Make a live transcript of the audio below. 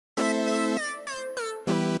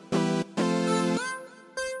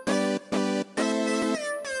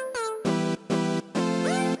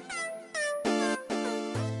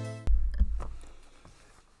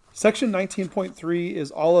Section 19.3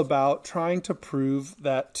 is all about trying to prove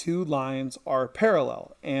that two lines are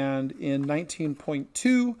parallel. And in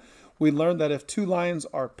 19.2, we learned that if two lines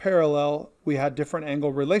are parallel, we had different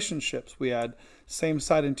angle relationships. We had same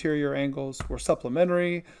side interior angles were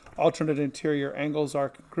supplementary, alternate interior angles are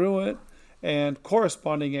congruent, and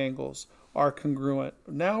corresponding angles are congruent.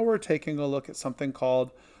 Now we're taking a look at something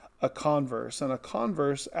called a converse. And a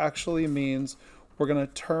converse actually means we're going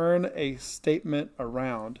to turn a statement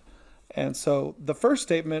around. And so the first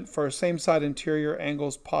statement for same side interior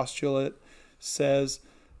angles postulate says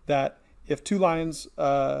that if two lines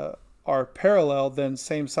are parallel, then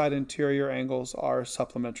same side interior angles are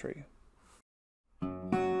supplementary.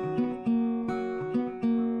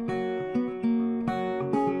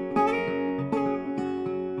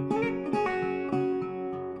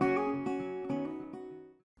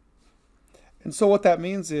 And so what that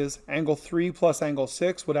means is angle 3 plus angle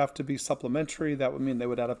 6 would have to be supplementary. That would mean they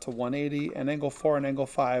would add up to 180, and angle 4 and angle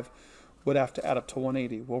 5 would have to add up to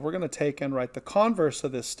 180. Well, we're going to take and write the converse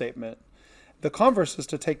of this statement. The converse is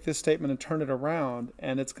to take this statement and turn it around,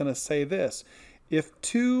 and it's going to say this. If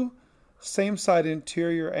two same side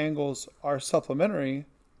interior angles are supplementary,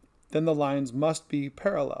 then the lines must be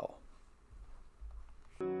parallel.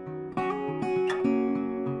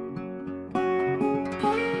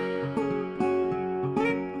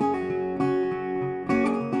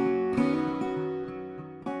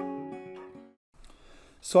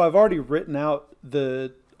 So I've already written out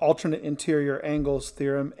the alternate interior angles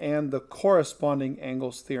theorem and the corresponding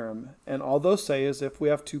angles theorem. And all those say is if we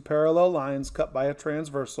have two parallel lines cut by a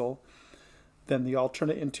transversal, then the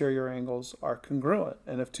alternate interior angles are congruent.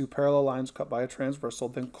 And if two parallel lines cut by a transversal,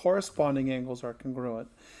 then corresponding angles are congruent.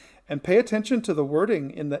 And pay attention to the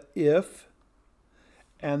wording in the if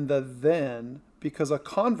and the then, because a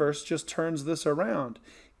converse just turns this around.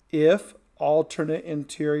 If alternate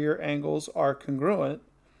interior angles are congruent,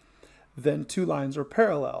 then two lines are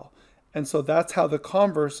parallel. And so that's how the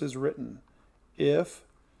converse is written. If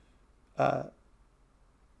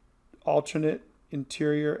alternate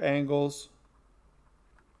interior angles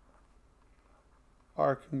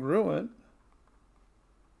are congruent,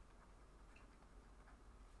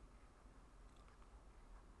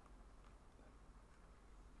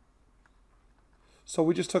 so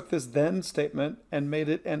we just took this then statement and made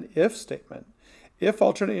it an if statement. If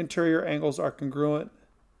alternate interior angles are congruent,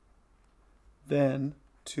 then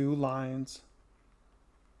two lines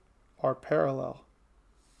are parallel.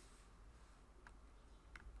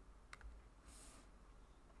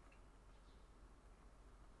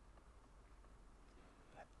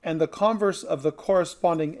 And the converse of the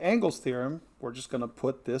corresponding angles theorem, we're just going to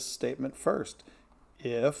put this statement first.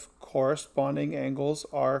 If corresponding angles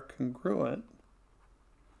are congruent,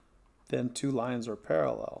 then two lines are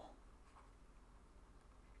parallel.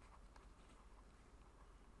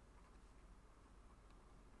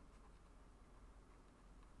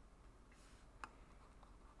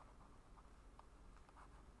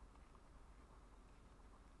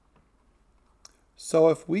 So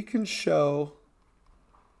if we can show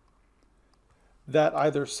that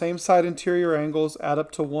either same side interior angles add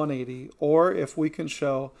up to 180, or if we can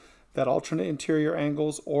show that alternate interior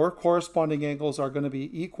angles or corresponding angles are going to be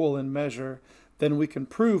equal in measure, then we can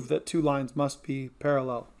prove that two lines must be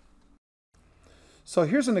parallel. So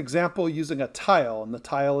here's an example using a tile, and the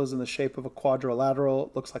tile is in the shape of a quadrilateral.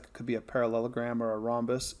 It looks like it could be a parallelogram or a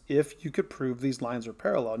rhombus if you could prove these lines are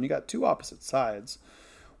parallel. And you got two opposite sides.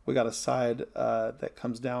 We got a side that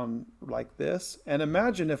comes down like this. And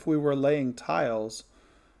imagine if we were laying tiles,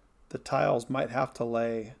 the tiles might have to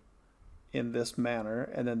lay in this manner.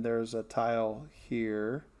 And then there's a tile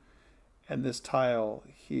here and this tile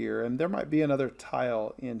here. And there might be another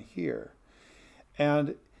tile in here.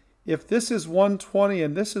 And if this is 120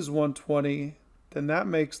 and this is 120, then that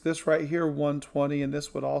makes this right here 120 and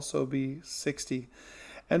this would also be 60.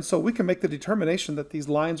 And so we can make the determination that these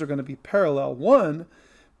lines are going to be parallel. One,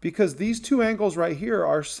 because these two angles right here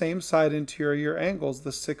are same side interior angles,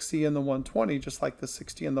 the 60 and the 120, just like the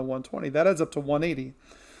 60 and the 120. That adds up to 180.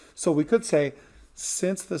 So we could say,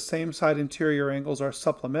 since the same side interior angles are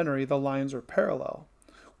supplementary, the lines are parallel.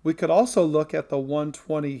 We could also look at the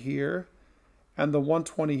 120 here and the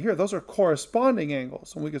 120 here. Those are corresponding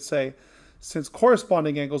angles. And we could say, since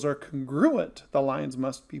corresponding angles are congruent, the lines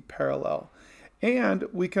must be parallel. And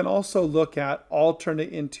we can also look at alternate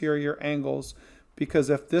interior angles,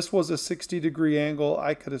 because if this was a 60-degree angle,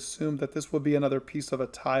 I could assume that this would be another piece of a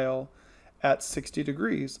tile at 60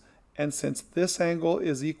 degrees. And since this angle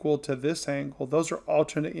is equal to this angle, those are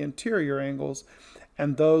alternate interior angles,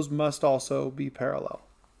 and those must also be parallel.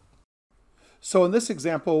 So in this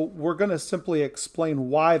example, we're going to simply explain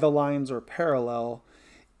why the lines are parallel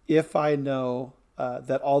if I know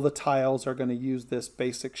that all the tiles are going to use this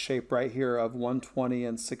basic shape right here of 120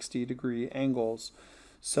 and 60 degree angles.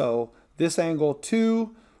 So this angle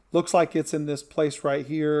 2 looks like it's in this place right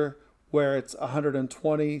here where it's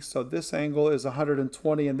 120. So this angle is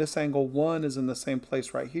 120 and this angle 1 is in the same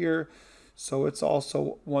place right here. So it's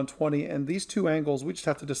also 120. And these two angles, we just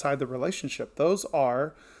have to decide the relationship. Those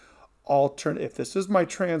are alternate. If this is my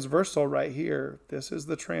transversal right here, this is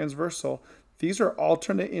the transversal. These are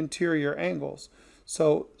alternate interior angles.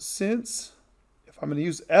 So since, if I'm going to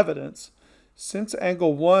use evidence, since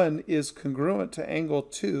angle 1 is congruent to angle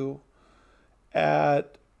 2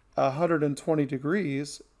 at 120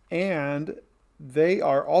 degrees, and they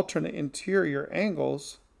are alternate interior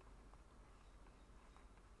angles,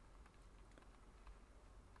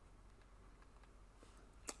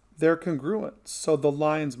 they're congruent, so the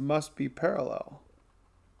lines must be parallel.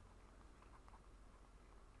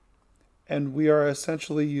 And we are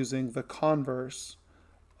essentially using the converse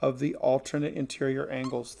of the alternate interior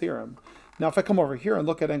angles theorem. Now if I come over here and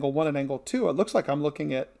look at angle 1 and angle 2, it looks like I'm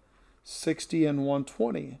looking at 60 and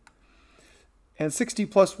 120. And 60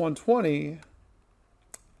 plus 120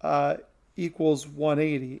 equals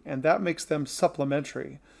 180, and that makes them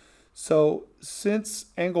supplementary. So since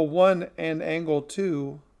angle 1 and angle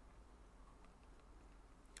 2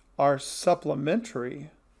 are supplementary,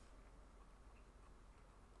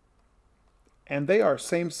 and they are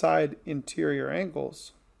same side interior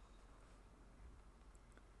angles,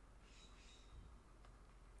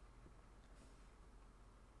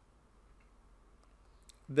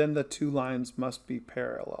 then the two lines must be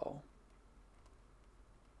parallel.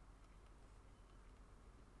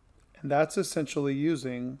 And that's essentially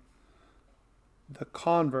using the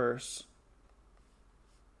converse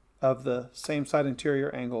of the same side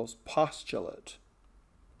interior angles postulate.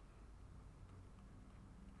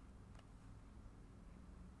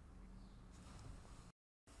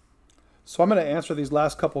 So I'm going to answer these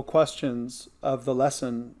last couple questions of the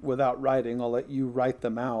lesson without writing. I'll let you write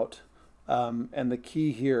them out. And the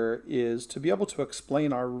key here is to be able to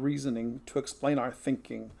explain our reasoning, to explain our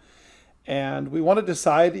thinking. And we want to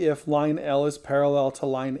decide if line L is parallel to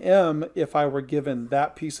line M if I were given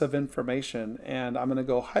that piece of information. And I'm going to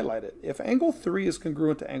go highlight it. If angle 3 is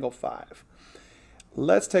congruent to angle 5,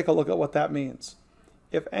 let's take a look at what that means.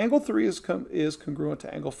 If angle 3 is congruent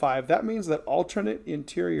to angle 5, that means that alternate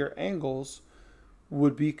interior angles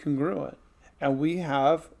would be congruent. And we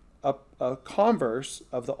have a converse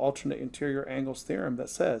of the alternate interior angles theorem that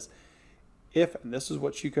says if, and this is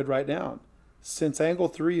what you could write down, since angle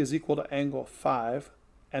 3 is equal to angle 5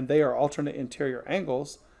 and they are alternate interior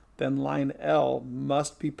angles, then line L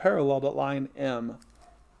must be parallel to line M.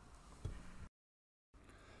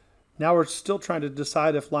 Now we're still trying to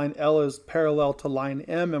decide if line L is parallel to line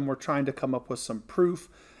M, and we're trying to come up with some proof,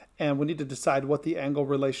 and we need to decide what the angle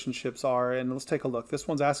relationships are. And let's take a look. This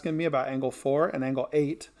one's asking me about angle 4 and angle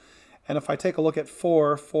 8. And if I take a look at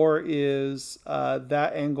 4 is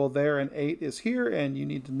that angle there, and 8 is here, and you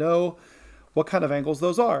need to know what kind of angles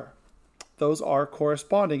those are. Those are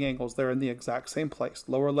corresponding angles. They're in the exact same place,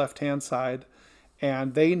 lower left-hand side,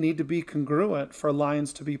 and they need to be congruent for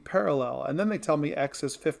lines to be parallel. And then they tell me x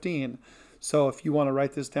is 15. So if you want to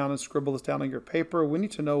write this down and scribble this down on your paper, we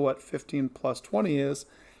need to know what 15 plus 20 is.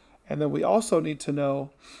 And then we also need to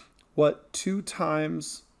know what 2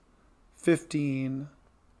 times 15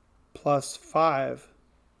 plus 5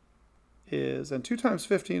 is. And 2 times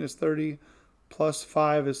 15 is 30, plus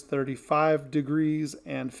 5 is 35 degrees,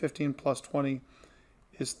 and 15 plus 20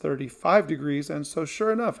 is 35 degrees. And so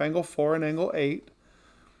sure enough, angle 4 and angle 8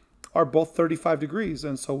 are both 35 degrees.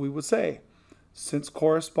 And so we would say, since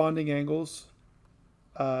corresponding angles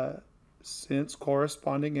are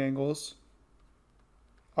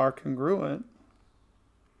congruent,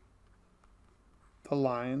 the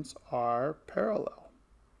lines are parallel.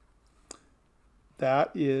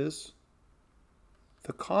 That is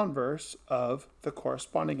the converse of the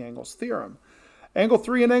corresponding angles theorem. Angle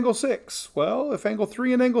 3 and angle 6. Well, if angle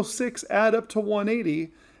 3 and angle 6 add up to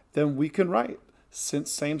 180, then we can write,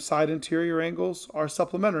 since same side interior angles are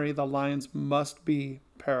supplementary, the lines must be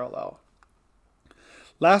parallel.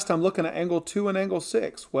 Last, I'm looking at angle 2 and angle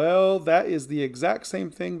 6. Well, that is the exact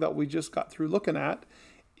same thing that we just got through looking at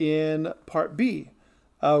in part B,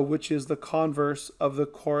 which is the converse of the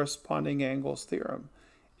corresponding angles theorem.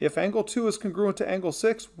 If angle 2 is congruent to angle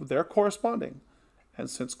 6, they're corresponding. And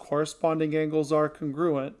since corresponding angles are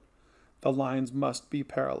congruent, the lines must be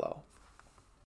parallel.